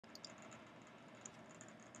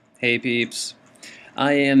Hey peeps.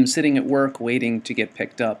 I am sitting at work waiting to get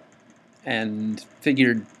picked up and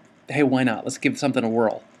figured, hey, why not? Let's give something a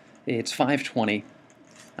whirl. It's 5:20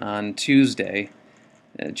 on Tuesday,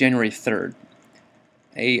 January 3rd.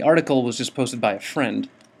 A article was just posted by a friend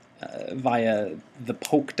via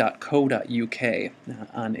thepoke.co.uk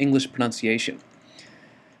on English pronunciation.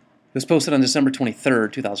 It was posted on December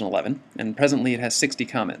 23rd, 2011, and presently it has 60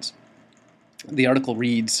 comments. The article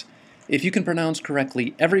reads, "If you can pronounce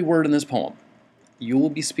correctly every word in this poem, you will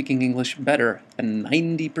be speaking English better than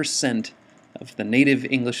 90% of the native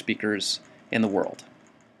English speakers in the world."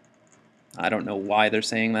 I don't know why they're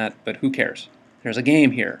saying that, but who cares? There's a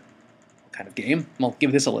game here. What kind of game? Well,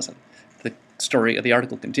 give this a listen. The story of the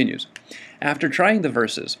article continues. After trying the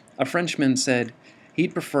verses, a Frenchman said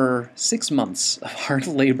he'd prefer 6 months of hard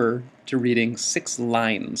labor to reading 6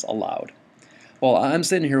 lines aloud. Well, I'm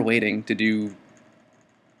sitting here waiting to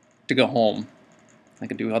go home. I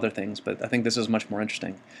could do other things, but I think this is much more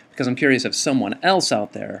interesting because I'm curious if someone else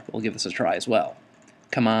out there will give this a try as well.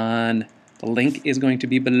 Come on, the link is going to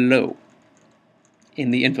be below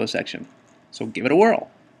in the info section, so give it a whirl.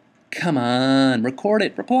 Come on, record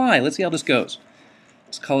it, reply. Let's see how this goes.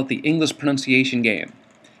 Let's call it the English pronunciation game,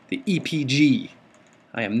 the EPG.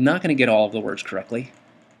 I am not going to get all of the words correctly,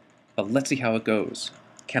 but let's see how it goes.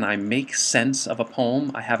 Can I make sense of a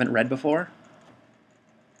poem I haven't read before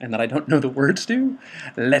and that I don't know the words to?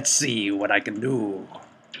 Let's see what I can do.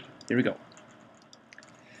 Here we go.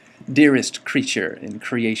 Dearest creature in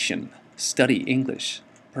creation, study English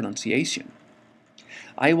pronunciation.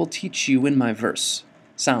 I will teach you in my verse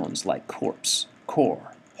sounds like corpse,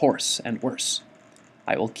 core, horse, and worse.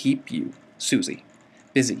 I will keep you, Suzy,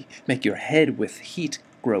 busy, make your head with heat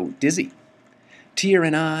grow dizzy. Tear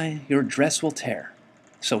and eye your dress will tear,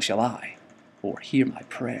 so shall I, or hear my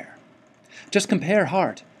prayer. Just compare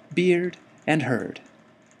heart, beard, and herd,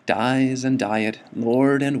 dyes and diet,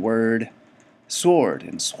 lord and word, sword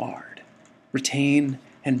and sward, retain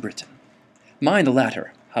and Britain. Mind the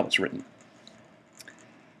latter, how it's written.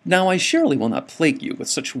 Now I surely will not plague you with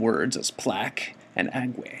such words as plaque and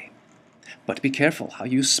ague, but be careful how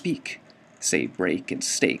you speak. Say break and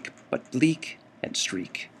stake, but bleak and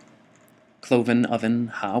streak. Cloven, oven,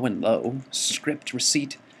 how and low, script,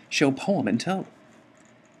 receipt, show poem in tow.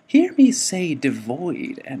 Hear me say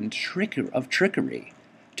devoid and trickery,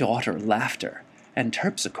 daughter laughter and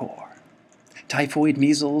Terpsichore. Typhoid,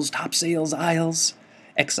 measles, topsails, isles,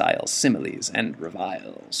 exiles, similes, and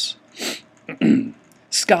reviles.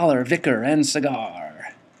 Scholar, vicar, and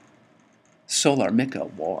cigar. Solar, mica,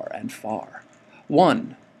 war, and far.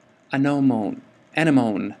 One, anemone,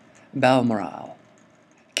 balmoral.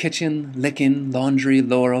 Kitchen, lickin', laundry,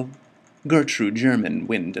 laurel, Gertrude, German,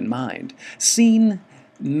 wind and mind. Scene,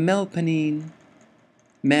 melpanine,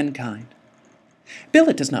 mankind.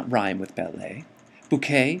 Billet does not rhyme with ballet.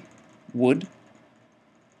 Bouquet, wood.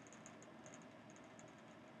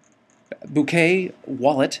 Bouquet,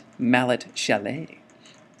 wallet, mallet, chalet.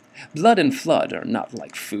 Blood and flood are not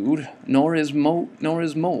like food, nor is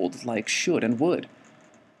mold like should and would.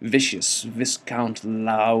 Vicious, viscount,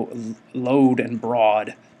 loud and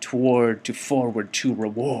broad, toward to forward to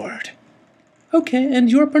reward. Okay,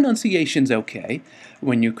 and your pronunciation's okay,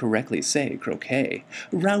 when you correctly say croquet.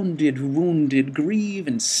 Rounded, wounded, grieve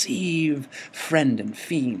and sieve, friend and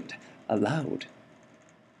fiend, aloud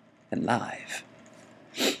and live.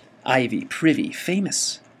 Ivy, privy,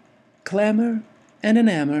 famous, clamor and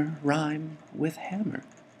enamor rhyme with hammer.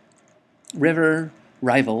 River,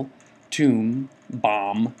 rival, tomb,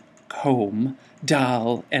 bomb, comb,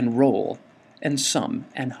 doll, and roll, and some,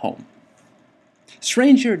 and home.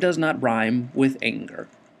 Stranger does not rhyme with anger,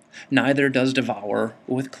 neither does devour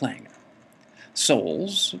with clangor.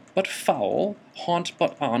 Souls, but foul, haunt,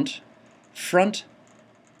 but aunt, font,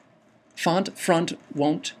 front,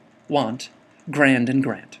 won't, want, grand and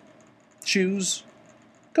grant. Choose,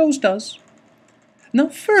 goes, does. Now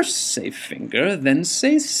first say finger, then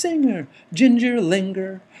say singer, ginger,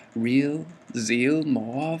 linger, real, zeal,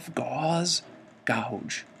 mauve, gauze,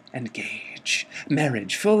 gouge, and gauge,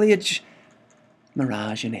 marriage, foliage,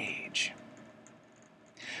 mirage, and age.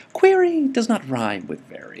 Query does not rhyme with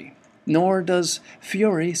very, nor does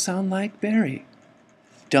fury sound like berry.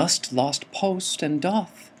 Dust lost post and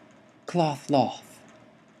doth, cloth loth.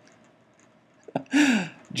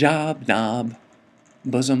 Job, knob,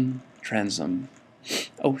 bosom, transom,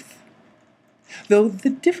 oath. Though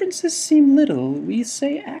the differences seem little, we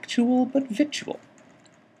say actual but victual.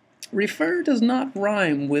 Refer does not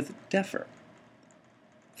rhyme with defer.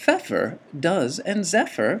 Pfeffer does, and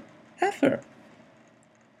zephyr, heifer.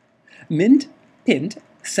 Mint, pint,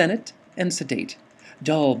 senate, and sedate.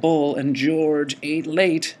 Dull, bull, and George ate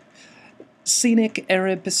late. Scenic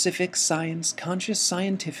Arab Pacific Science Conscious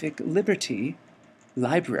Scientific Liberty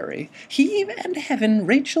Library, Heave and Heaven,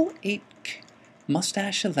 Rachel Ache,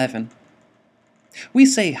 Mustache 11. We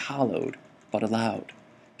say hallowed, but aloud.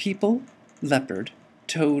 People, leopard,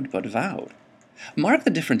 toad, but vowed. Mark the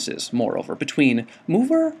differences, moreover, between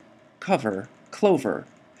mover, cover, clover,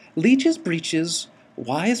 leeches, breeches,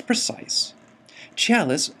 wise, precise,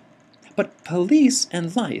 chalice, but police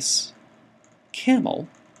and lice, camel,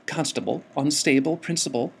 constable, unstable,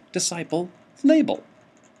 principal, disciple, label,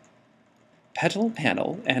 petal,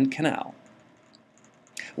 panel, and canal,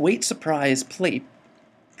 wait, surprise, plate,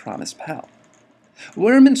 promise, pal,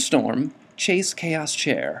 worm and storm, chase, chaos,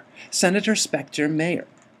 chair, senator, spectre, mayor,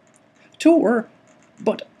 tour,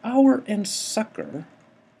 but hour and succor,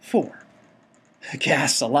 four,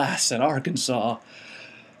 gas, alas, in Arkansas,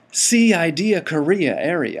 sea, idea, Korea,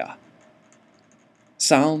 area,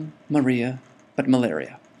 Psalm, Maria, but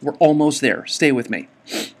malaria. We're almost there. Stay with me.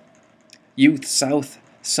 Youth, south,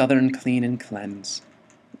 southern, clean and cleanse.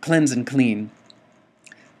 Cleanse and clean.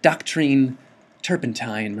 Doctrine,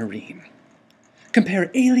 turpentine, marine. Compare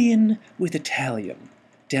alien with Italian,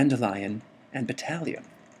 dandelion, and battalion.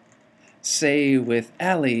 Say with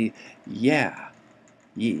alley, yeah,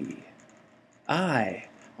 ye. I,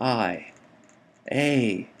 a,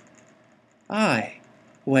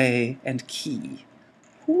 way, and key.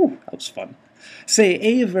 Whew, that was fun. Say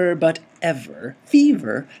aver but ever,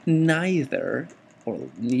 fever, neither, or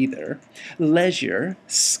neither, leisure,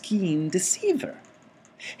 scheme, deceiver,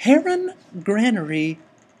 heron, granary,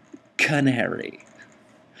 canary,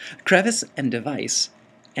 crevice and device,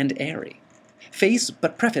 and airy, face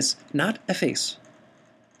but preface, not a face,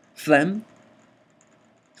 phlegm,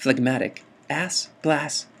 phlegmatic, ass,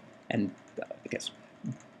 glass, and,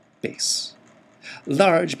 base.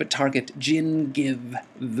 Large but target, gin, give,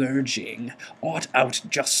 verging, ought out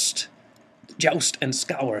just, joust and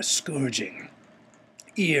scour, scourging.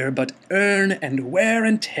 Ear but earn and wear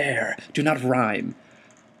and tear do not rhyme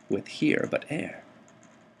with here but air.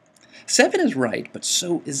 7 is right, but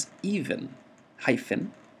so is even,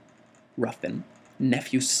 hyphen, ruffin,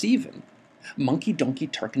 nephew Stephen, monkey, donkey,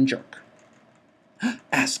 turk, and jerk.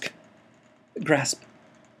 Ask, grasp,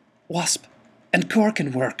 wasp, and cork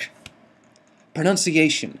and work.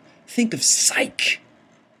 Pronunciation, think of psych.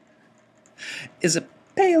 Is a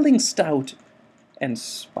paling stout and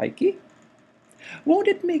spiky? Won't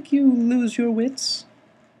it make you lose your wits?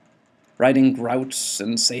 Writing grouts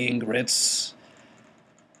and saying grits.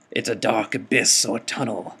 It's a dark abyss or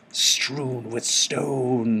tunnel, strewn with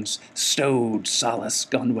stones, stowed solace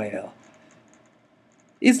gunwale.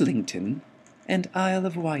 Islington and Isle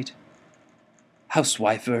of Wight.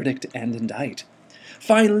 Housewife verdict and indict.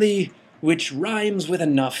 Finally, which rhymes with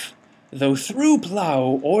enough, though through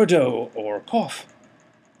plough or doe or cough.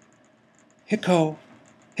 Hicco,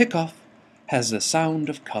 hiccough, has the sound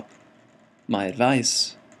of cup. My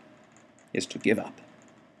advice is to give up.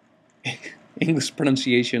 English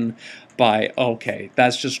pronunciation by, okay,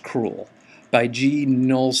 that's just cruel, by G.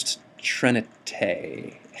 Nolst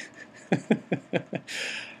Trinite.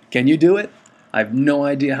 Can you do it? I have no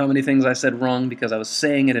idea how many things I said wrong because I was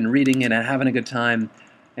saying it and reading it and having a good time.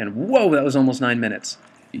 And whoa, that was almost 9 minutes.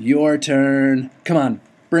 Your turn. Come on,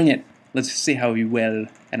 bring it. Let's see how well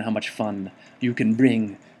and how much fun you can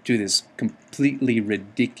bring to this completely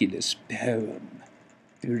ridiculous poem.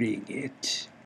 Bring it.